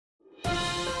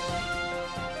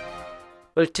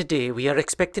Well, today we are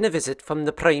expecting a visit from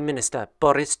the Prime Minister,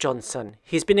 Boris Johnson.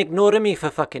 He's been ignoring me for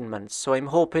fucking months, so I'm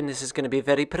hoping this is going to be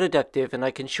very productive and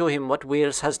I can show him what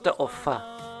Wales has to offer.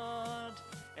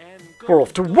 We're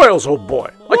off to Wales, old boy.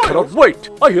 I cannot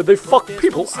wait. I hear they fuck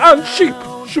people and sheep.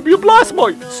 Should be a blast,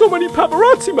 mate. So many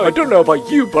paparazzi, mate. I don't know about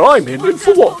you, but I'm in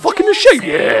for what? Fucking a sheep.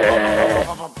 Yeah.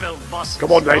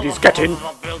 Come on, ladies, get in.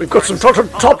 We've got some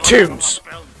top tunes.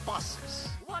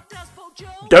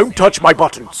 Don't touch my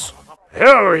buttons.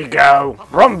 Here we go.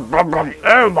 Brum, brum, brum.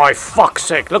 Oh my fuck's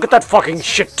sake. Look at that fucking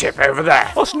shit tip over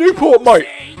there. That's Newport, mate.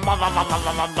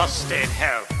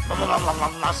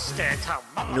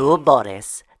 No,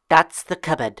 Boris. That's the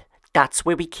cupboard. That's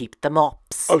where we keep the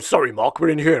mops. Oh, sorry, Mark. We're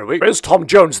in here, are we? Where's Tom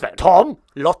Jones, then? Tom?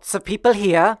 Lots of people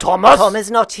here. Thomas? Tom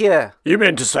is not here. You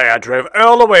mean to say I drove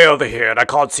all the way over here and I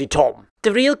can't see Tom?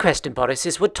 The real question, Boris,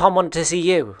 is would Tom want to see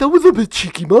you? That was a bit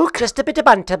cheeky, Mark. Just a bit of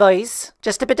banter, boys.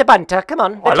 Just a bit of banter. Come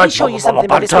on, let me show you something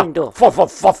by this window.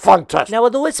 Fantastic. Now,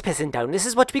 although it's pissing down, this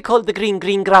is what we call the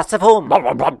green grass of home.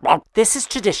 This is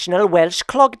traditional Welsh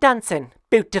clog dancing.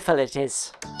 Beautiful it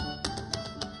is.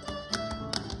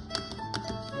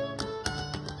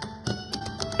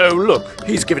 Oh, look,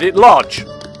 he's giving it large.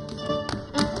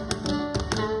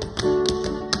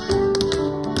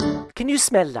 Can you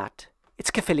smell that? It's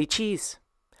Caerphilly cheese.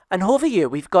 And over here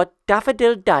we've got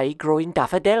daffodil dye growing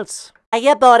daffodils.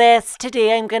 Hiya, Boris.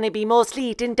 Today I'm going to be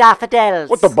mostly eating daffodils.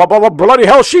 What the bloody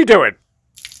hell's she doing?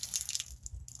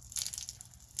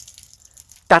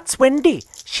 That's Wendy.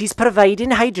 She's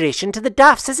providing hydration to the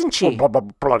daffs, isn't she?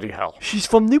 Bloody hell. She's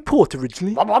from Newport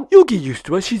originally. You'll get used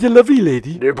to her. She's a lovely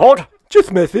lady. Newport?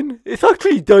 Just messing. It's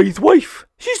actually Di's wife.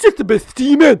 She's just the best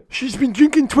steamer. She's been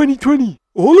drinking 2020.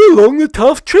 All along the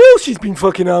Taft Trail she's been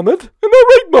fucking hammered. Am I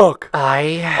right, Mark?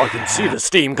 Aye. I can see the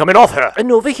steam coming off her.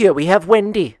 And over here we have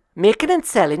Wendy, making and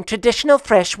selling traditional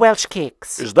fresh Welsh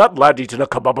cakes. Is that lad eating a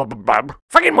kebab?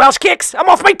 Fucking Welsh cakes! I'm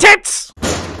off my tits!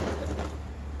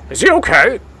 Is he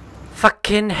okay?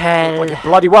 Fucking hell. Like you're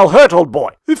bloody well hurt, old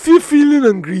boy. If you're feeling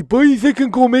hungry, boys, I can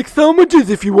go make sandwiches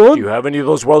if you want. Do you have any of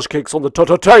those Welsh cakes on the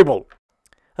table?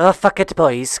 Oh, fuck it,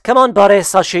 boys. Come on,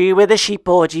 Boris, I'll show you where the sheep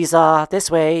orgies are. This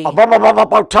way.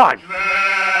 About time.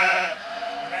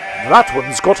 That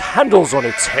one's got handles on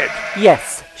its head.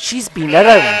 Yes, she's been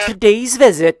around. Today's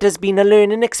visit has been a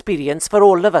learning experience for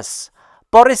all of us.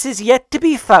 Boris is yet to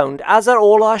be found, as are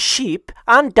all our sheep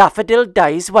and Daffodil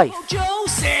Dye's wife.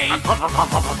 Josie!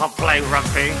 Play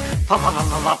rugby,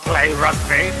 play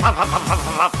rugby,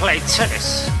 play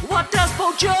tennis. What does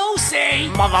Bojo say?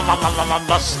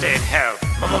 Mustard hell,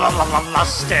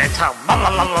 mustard hell.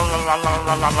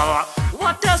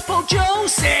 What does Bojo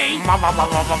say?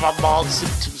 Mild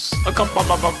symptoms. I got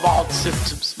mild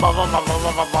symptoms.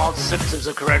 Mild symptoms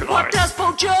of coronavirus. What does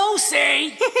Bojo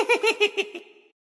say?